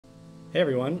Hey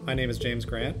everyone, my name is James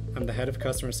Grant. I'm the head of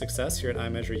customer success here at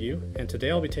Imeasureu, and today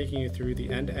I'll be taking you through the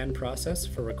end-to-end process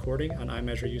for recording on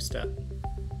Imeasureu Step.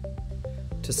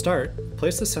 To start,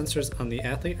 place the sensors on the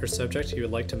athlete or subject you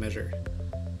would like to measure.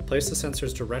 Place the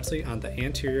sensors directly on the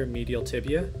anterior medial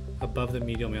tibia above the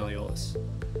medial malleolus.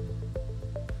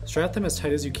 Strap them as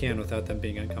tight as you can without them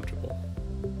being uncomfortable.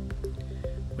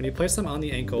 When you place them on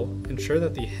the ankle, ensure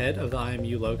that the head of the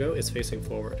IMU logo is facing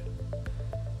forward.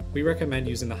 We recommend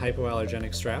using the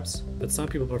hypoallergenic straps, but some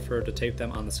people prefer to tape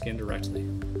them on the skin directly.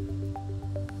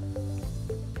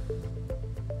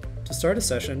 To start a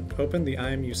session, open the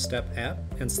IMU Step app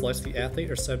and select the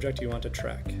athlete or subject you want to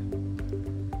track.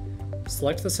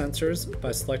 Select the sensors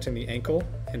by selecting the ankle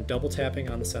and double tapping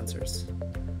on the sensors.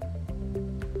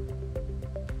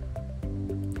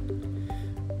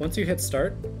 Once you hit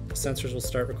start, the sensors will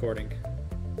start recording.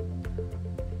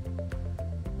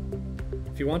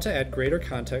 If you want to add greater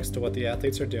context to what the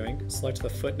athletes are doing, select the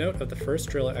footnote of the first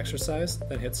drill or exercise,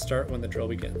 then hit start when the drill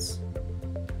begins.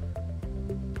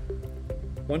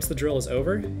 Once the drill is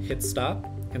over, hit stop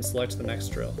and select the next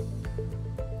drill.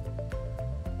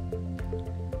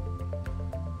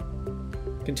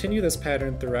 Continue this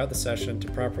pattern throughout the session to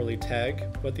properly tag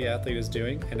what the athlete is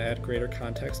doing and add greater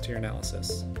context to your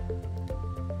analysis.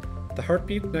 The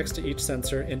heartbeat next to each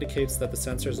sensor indicates that the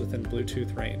sensor is within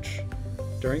Bluetooth range.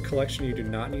 During collection, you do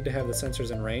not need to have the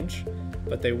sensors in range,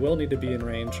 but they will need to be in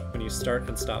range when you start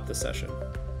and stop the session.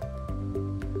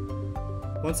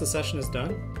 Once the session is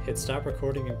done, hit stop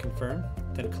recording and confirm,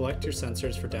 then collect your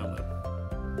sensors for download.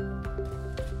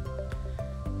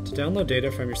 To download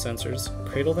data from your sensors,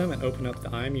 cradle them and open up the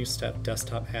IMU Step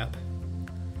desktop app.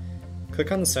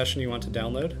 Click on the session you want to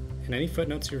download, and any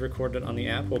footnotes you've recorded on the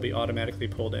app will be automatically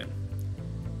pulled in.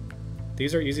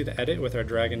 These are easy to edit with our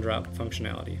drag and drop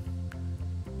functionality.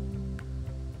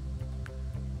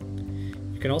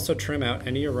 You can also trim out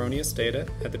any erroneous data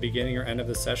at the beginning or end of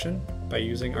the session by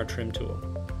using our trim tool.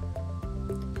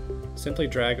 Simply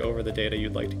drag over the data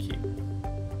you'd like to keep.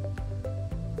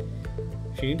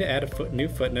 If you need to add a new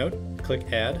footnote,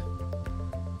 click Add,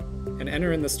 and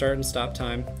enter in the start and stop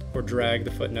time or drag the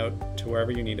footnote to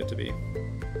wherever you need it to be.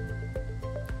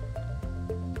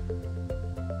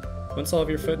 Once all of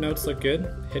your footnotes look good,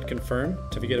 hit Confirm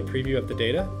to get a preview of the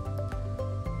data,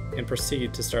 and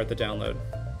proceed to start the download.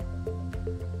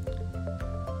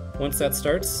 Once that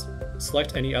starts,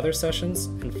 select any other sessions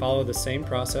and follow the same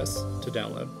process to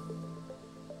download.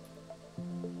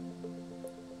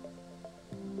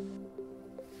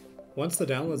 Once the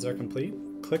downloads are complete,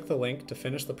 click the link to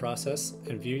finish the process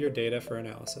and view your data for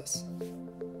analysis.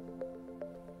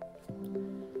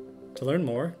 To learn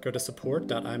more, go to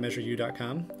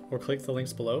support.imeasureu.com or click the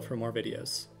links below for more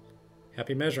videos.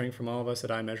 Happy measuring from all of us at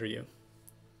Imeasureu.